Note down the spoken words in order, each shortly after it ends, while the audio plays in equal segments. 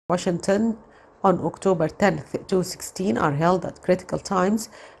Washington on October 10th to 16 are held at critical times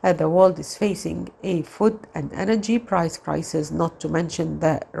as the world is facing a food and energy price crisis, not to mention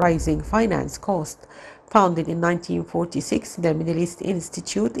the rising finance cost. Founded in 1946, the Middle East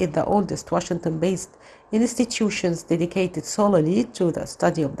Institute is the oldest Washington-based institution dedicated solely to the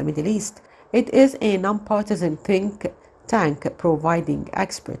study of the Middle East. It is a nonpartisan think tank providing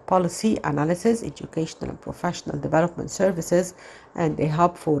expert policy analysis, educational and professional development services, and a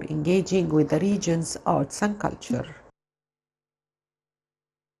hub for engaging with the region's arts and culture.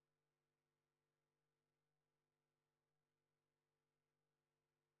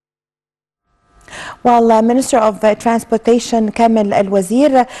 Well, Minister of Transportation Kamel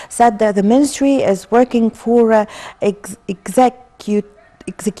Al-Wazir said that the ministry is working for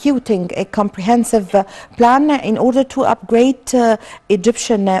executing a comprehensive plan in order to upgrade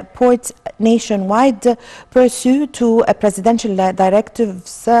Egyptian ports nationwide, pursuant to presidential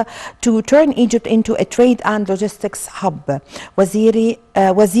directives to turn Egypt into a trade and logistics hub. Wazir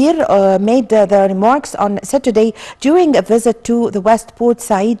made the remarks on Saturday during a visit to the West Port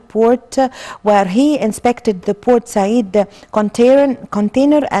Said port, where he inspected the Port Said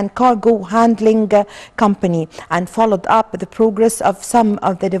container and cargo handling company and followed up the progress of some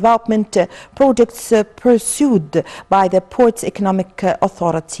of the development projects pursued by the Ports Economic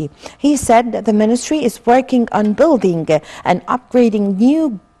Authority. He said the ministry is working on building and upgrading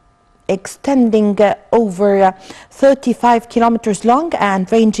new extending over 35 kilometers long and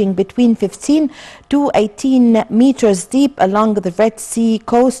ranging between 15 to 18 meters deep along the Red Sea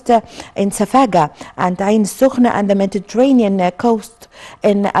coast in Safaga and Ain Sukhna and the Mediterranean coast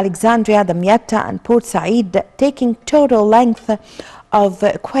in Alexandria, Damietta and Port Said, taking total length of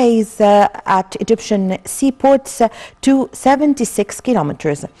quays at Egyptian seaports to 76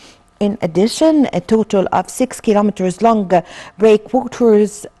 kilometers. In addition, a total of 6 kilometers long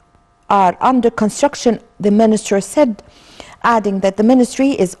breakwaters are under construction, the minister said, adding that the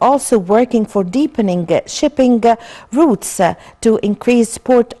ministry is also working for deepening shipping routes to increase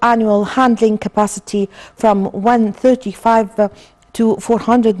port annual handling capacity from 135 to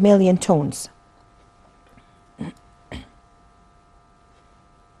 400 million tons.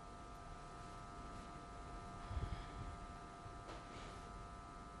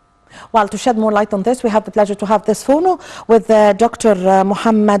 Well, to shed more light on this, we have the pleasure to have this phone with Dr.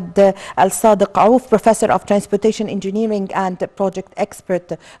 Mohamed Alsadik, Professor of Transportation Engineering and Project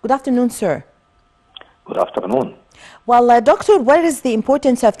Expert. Good afternoon, sir. Good afternoon. Well, Doctor, what is the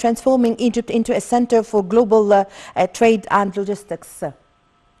importance of transforming Egypt into a center for global trade and logistics?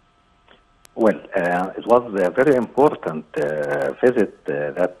 Well, it was a very important visit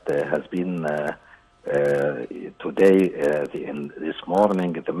that has been today, this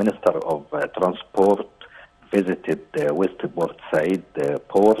morning, the Minister of Transport visited West Port Said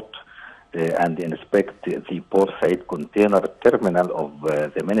port and inspected the Port Said container terminal of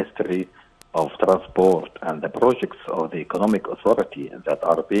the Ministry of Transport and the projects of the Economic Authority that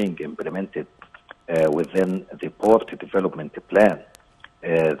are being implemented within the Port Development Plan.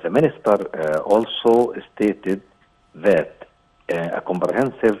 The Minister also stated that a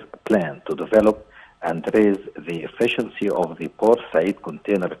comprehensive plan to develop and raise the efficiency of the Port Said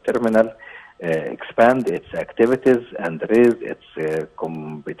container terminal, expand its activities and raise its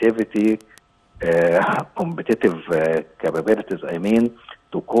competitive capabilities,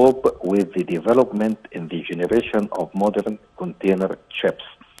 to cope with the development in the generation of modern container ships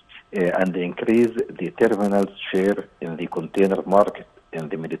and increase the terminal's share in the container market in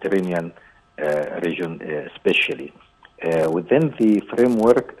the Mediterranean region especially. Within the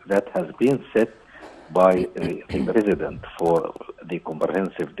framework that has been set by the President for the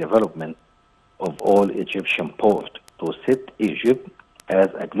comprehensive development of all Egyptian ports to set Egypt as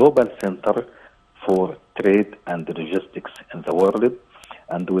a global center for trade and logistics in the world,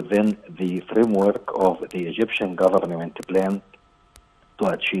 and within the framework of the Egyptian government plan to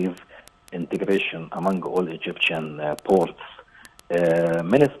achieve integration among all Egyptian ports.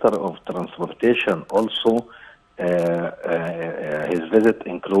 Minister of Transportation also, his visit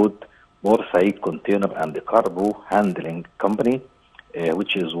include Port Said Container and Cargo Handling Company,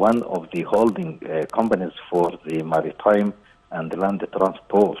 which is one of the holding companies for the maritime and land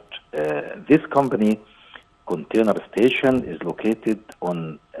transport. This company container station is located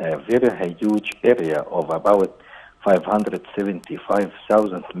on a very huge area of about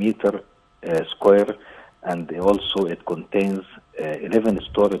 575,000 meter square, and also it contains 11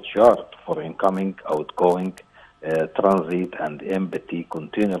 storage yards for incoming, outgoing, transit and empty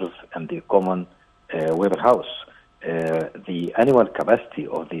containers and the common warehouse. The annual capacity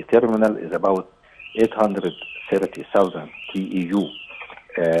of the terminal is about 830,000 TEU.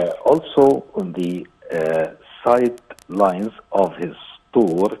 Also, on the sidelines of his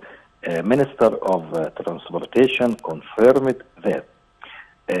tour, Minister of Transportation confirmed that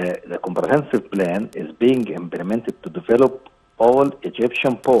the comprehensive plan is being implemented to develop all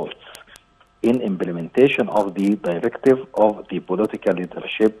Egyptian ports in implementation of the directive of the political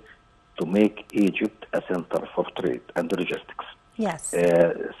leadership to make Egypt a center for trade and logistics. Yes.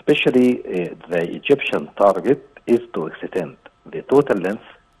 Especially the Egyptian target is to extend the total length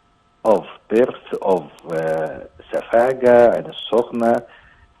of berths of Safaga and Sokhna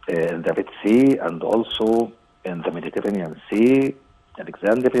in the Red Sea, and also in the Mediterranean Sea,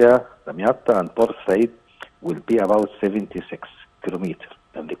 Alexandria, Damietta, and Port Said will be about 76 kilometers.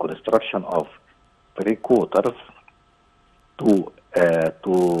 And the construction of breakwaters to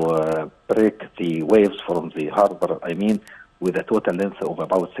break the waves from the harbor, with a total length of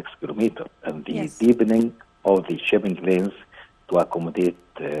about 6 kilometers, and the deepening of the shipping lanes to accommodate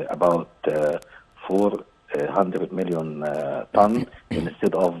about 400 million ton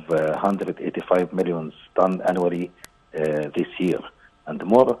instead of 185 million ton annually this year, and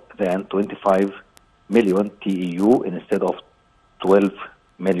more than 25 million TEU instead of 12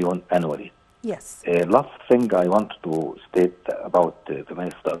 million annually. Yes. Last thing I want to state about the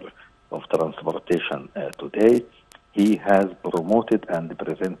Minister of Transportation today, he has promoted and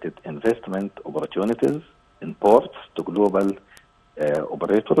presented investment opportunities in ports to global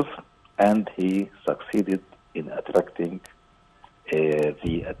operators, and he succeeded in attracting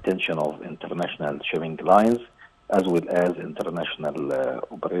the attention of international shipping lines as well as international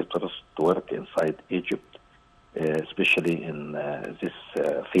operators to work inside Egypt, especially in this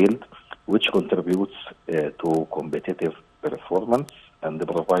field, which contributes to competitive performance and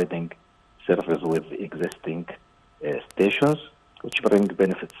providing service with existing stations, which bring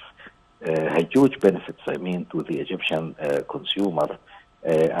benefits, huge benefits, to the Egyptian consumer,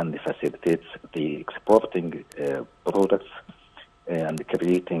 and facilitates the exporting products and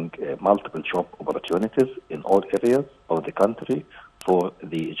creating multiple job opportunities in all areas of the country for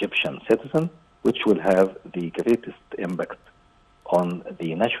the Egyptian citizen, which will have the greatest impact on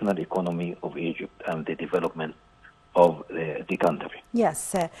the national economy of Egypt and the development of the country.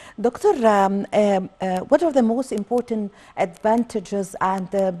 Yes. Doctor, what are the most important advantages and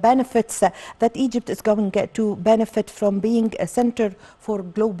benefits that Egypt is going to benefit from being a center for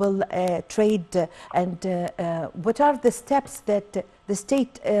global trade, and what are the steps that the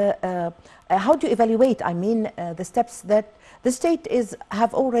state, how do you evaluate, the steps that the state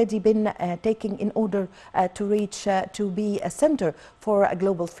have already been taking in order to reach to be a center for a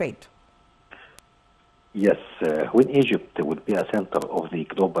global trade? Yes, when Egypt will be a center of the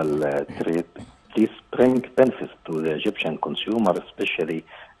global trade, this brings benefits to the Egyptian consumer especially,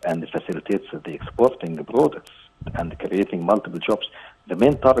 and facilitates the exporting products and creating multiple jobs. The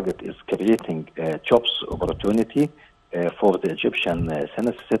main target is creating jobs opportunity for the Egyptian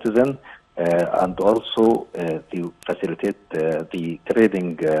citizen, and also to facilitate the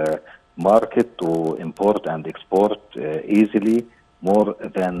trading market to import and export easily more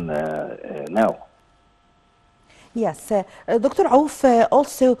than now. Yes. Dr. Auf,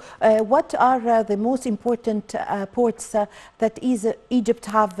 also, what are the most important ports that Egypt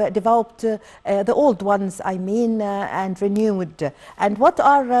have developed, the old ones, and renewed? And what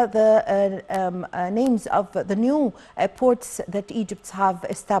are the names of the new ports that Egypt have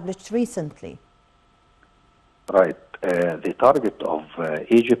established recently? Right. The target of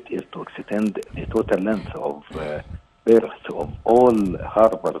Egypt is to extend the total length of berths of all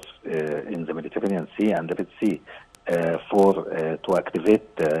harbors in the Mediterranean Sea and the Red Sea to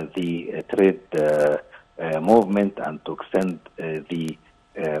activate the trade movement and to extend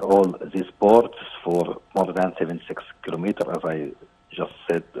all these ports for more than 76 kilometers, as I just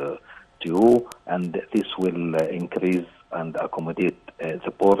said to you, and this will increase and accommodate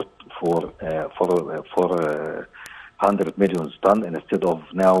the port for 100 million ton instead of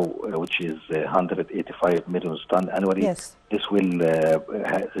now, which is 185 million ton annually. Yes. This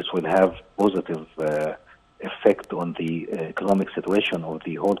will have positive effect on the economic situation of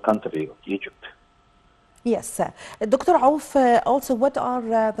the whole country of Egypt. Yes. Dr. Auf, also, what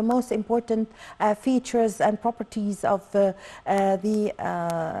are the most important features and properties of the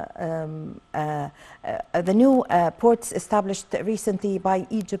new ports established recently by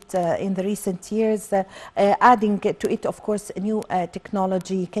Egypt in the recent years, adding to it, of course, new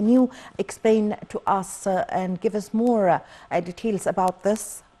technology? Can you explain to us and give us more details about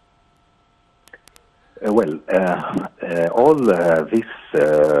this? All these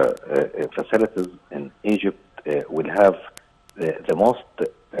facilities in Egypt will have the most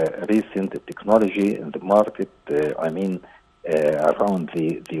recent technology in the market. around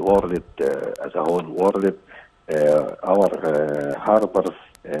the world as a whole world. Our harbors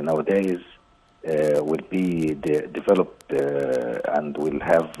nowadays will be developed and will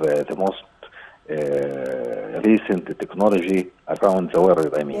have the most recent technology around the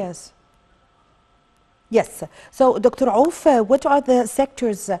world, I mean. Yes. Yes. So, Dr. Auf, what are the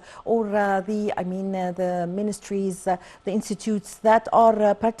sectors or the ministries, the institutes that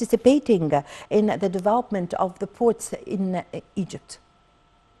are participating in the development of the ports in Egypt?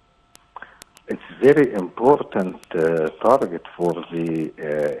 It's very important target for the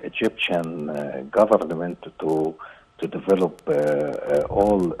Egyptian government to develop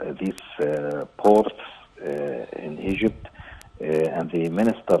all these ports in Egypt, and the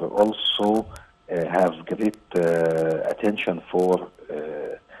minister also have great attention for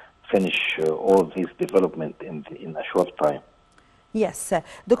finish all this development in a short time. Yes.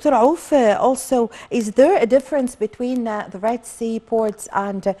 Dr. Auf, also, is there a difference between the Red Sea ports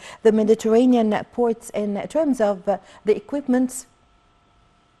and the Mediterranean ports in terms of the equipment?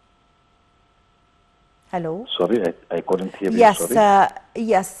 Hello? Sorry, I couldn't hear yes, you. Sorry.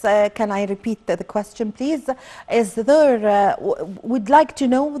 Yes, can I repeat the question, please? Is there, we'd like to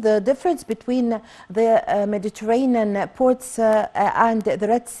know the difference between the Mediterranean ports and the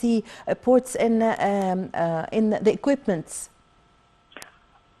Red Sea ports in the equipments.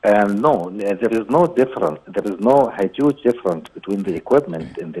 No, there is no difference. There is no huge difference between the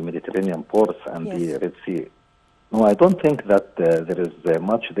equipment in the Mediterranean ports and the Red Sea. No, I don't think that there is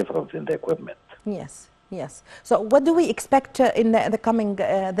much difference in the equipment. Yes. Yes. So, what do we expect in the coming,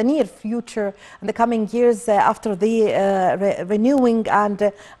 the near future, in the coming years after the renewing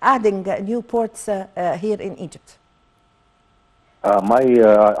and adding new ports here in Egypt?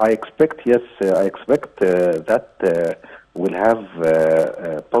 I expect, yes, I expect that will have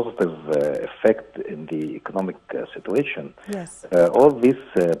a positive effect in the economic situation. Yes. All these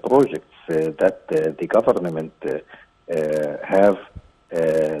projects that the government have,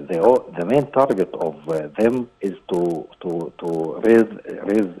 the main target of them is to raise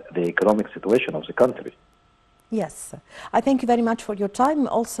the economic situation of the country. Yes, I thank you very much for your time.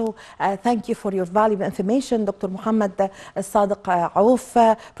 Also, thank you for your valuable information, Dr. Mohamed Alsadik Auf,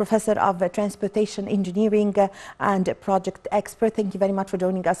 Professor of Transportation Engineering and Project Expert. Thank you very much for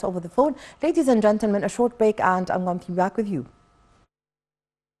joining us over the phone. Ladies and gentlemen, a short break and I'm going to be back with you.